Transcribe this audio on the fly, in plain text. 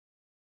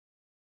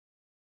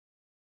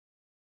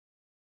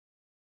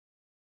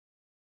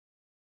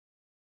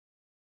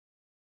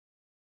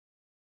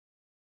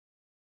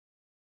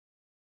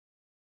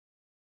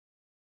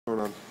Going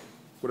on.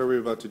 What are we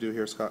about to do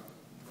here, Scott?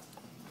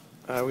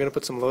 We're going to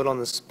put some load on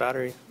this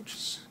battery, which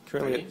is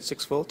currently at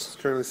 6 volts. It's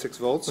currently 6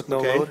 volts. With no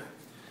okay. load.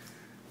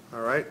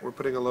 All right, we're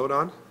putting a load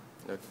on.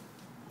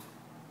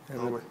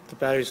 And the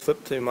battery's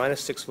flipped to minus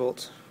 6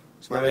 volts.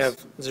 So now we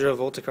have 0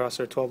 volts across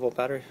our 12 volt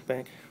battery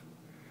bank.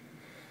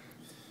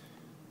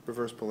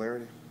 Reverse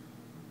polarity.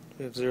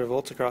 We have 0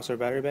 volts across our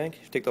battery bank.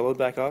 If you take the load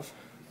back off,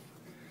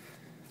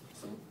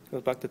 it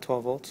goes back to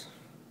 12 volts.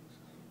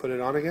 Put it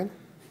on again.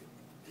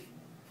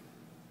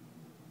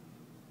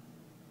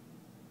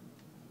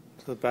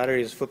 So the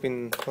battery is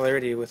flipping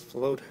polarity with the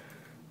load.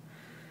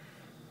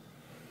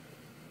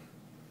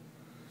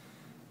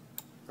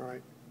 All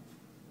right.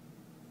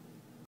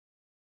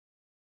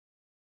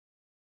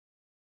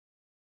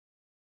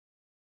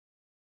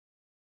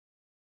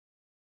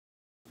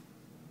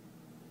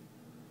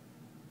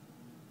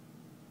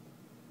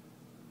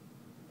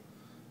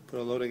 Put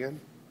a load again.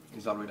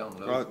 He's already done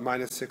load.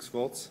 Minus 6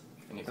 volts.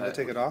 And you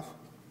take it off.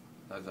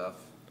 That's off.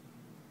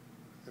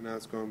 And now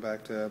it's going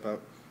back to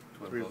about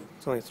 3.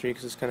 It's only 3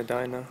 because it's kind of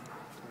dying now.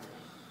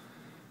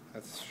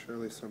 That's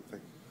surely something.